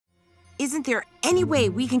Isn't there any way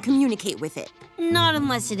we can communicate with it? Not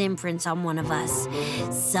unless it imprints on one of us.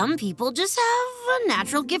 Some people just have a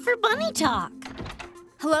natural gift for bunny talk.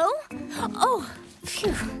 Hello? Oh,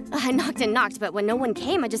 phew. I knocked and knocked, but when no one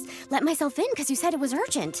came, I just let myself in because you said it was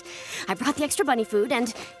urgent. I brought the extra bunny food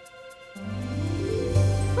and...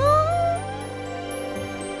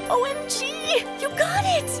 OMG! You got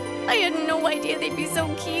it! I had no idea they'd be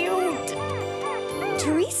so cute.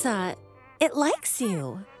 Teresa, it likes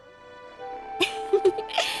you.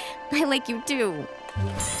 I like you too.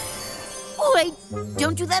 Wait,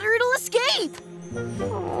 don't do that or it'll escape.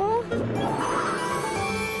 Aww.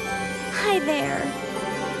 Hi there.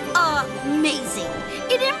 Amazing!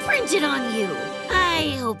 It imprinted on you.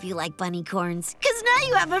 I hope you like Bunnycorns, because now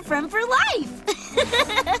you have a friend for life.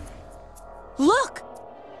 Look!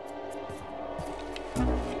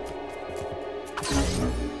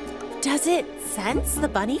 Does it sense the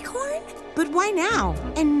Bunnycorn? But why now,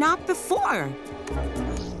 and not before?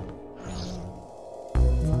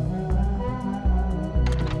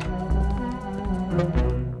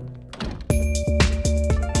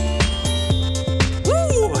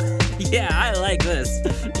 Woo! Yeah, I like this.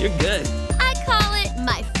 You're good. I call it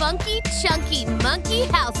my funky, chunky, monkey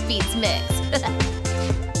house beats mix.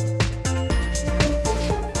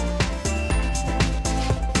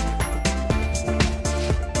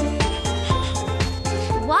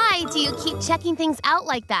 Why do you keep checking things out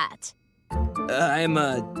like that? I'm,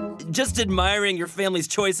 just admiring your family's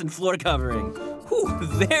choice in floor covering. Whew,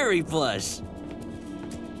 very plush.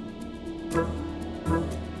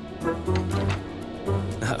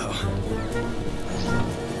 Uh-oh.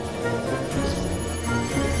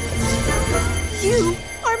 You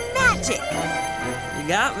are magic! You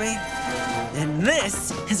got me. And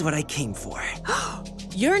this is what I came for.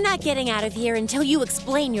 You're not getting out of here until you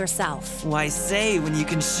explain yourself. Why say when you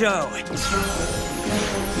can show?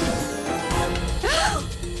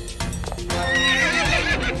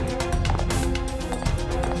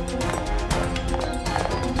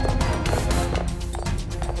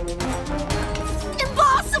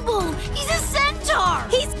 Impossible! He's a centaur!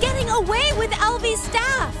 He's getting away with Elvie's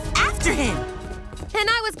staff. After him! And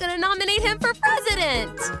I was gonna nominate him for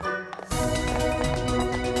president.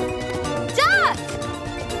 Duck!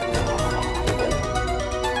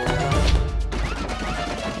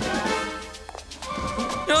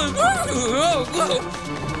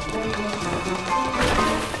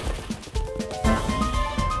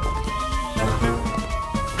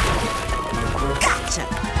 Gotcha!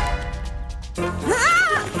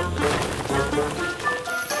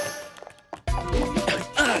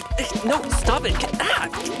 No, stop it. Ah.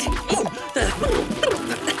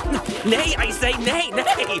 Nay, I say nay,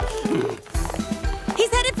 nay.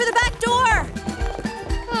 He's headed for the back